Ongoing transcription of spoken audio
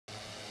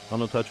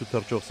Անօթաչու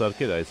թռչող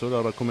սարքերը այսօր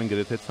առաքում են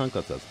գրեթե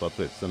ցանկացած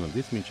պատվեր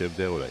սննդից մինչև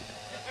դեղորայք։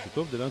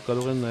 Շուտով դրանք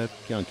կարող են նաև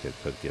կյանքեր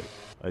փրկել։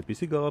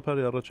 Այդպիսի գաղափար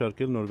է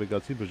առաջարկել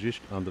նորվեգացի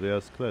բժիշկ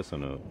Անդրեաս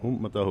Քլեսոնը, ում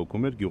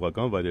մտահոգում էր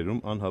գյուղական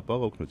վայրերում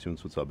անհապաղ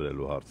օգնություն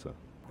ցուցաբերելու հարցը։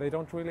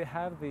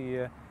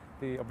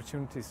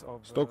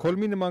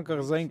 Ստոկհոլմի նման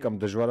կղզային կամ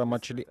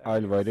դժվարամատչելի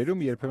այլ վայրերում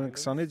երբեմն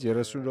 20-ից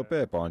 30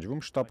 րոպե է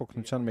պահանջվում շտապ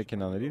օգնության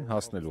մեքենաներին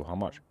հասնելու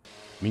համար։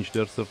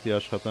 Մինչդեռ սրտի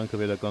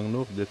աշխատանքը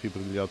վերականգնող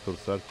դեֆիբրիլյատոր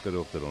սարք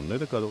կրող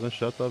դրոնները կարող են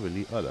շատ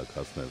ավելի արագ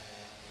հասնել,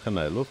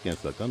 խնայելով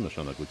կենսական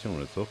նշանակություն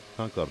ունեցող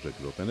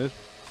թանկարժեք րոպեներ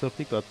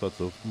սրտի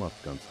կաթվածով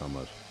մարդկանց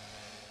համար։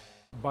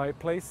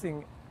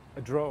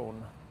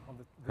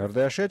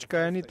 Հրդեհաշեջ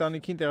կայանի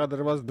տանիքին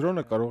տեղադրված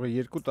դրոնը կարող է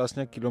 2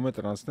 տասնյակ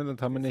կիլոմետր անցնել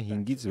ընդամենը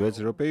 5-ից 6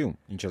 րոպեում,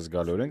 ինչը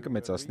զգալիորեն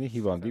կմեծացնի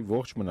հիվանդի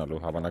ողջ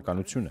մնալու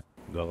հավանականությունը։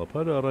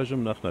 Գաղափարը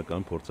առայժմ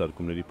նախնական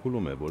փորձարկումների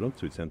փուլում է, որոնք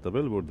ցույց են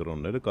տվել, որ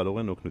դրոնները կարող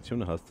են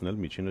օգնությունը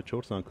հասցնել միջինը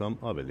 4 անգամ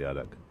ավելի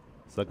արագ։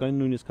 Սակայն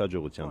նույնիսկ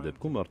հաջողության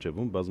դեպքում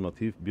առջևում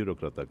բազմաթիվ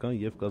բյուրոկրատական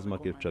եւ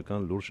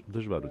կազմակերպչական լուրջ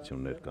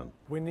դժվարություններ կան։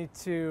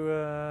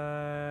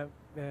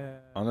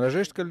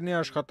 Անհրաժեշտ կլինի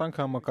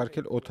աշխատանքը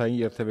համակարգել օդային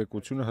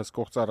երթևեկությունը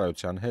հսկող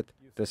ծառայության հետ,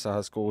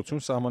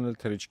 տեսահսկողություն սահմանել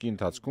թռիչքի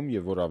ընթացքում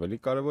եւ որ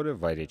ավելի կարեւոր է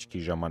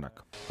վայրեջքի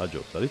ժամանակ։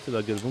 Հաջորդ տարի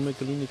ծրագրվում է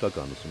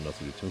կլինիկական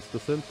ուսումնասիրություն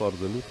սկսել,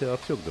 պարզելու թե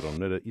արդյոք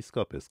դրոնները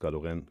իսկապես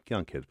կարող են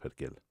կյանքեր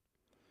փրկել։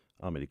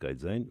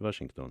 Ամերիկայի ձայն,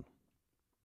 Վաշինգտոն։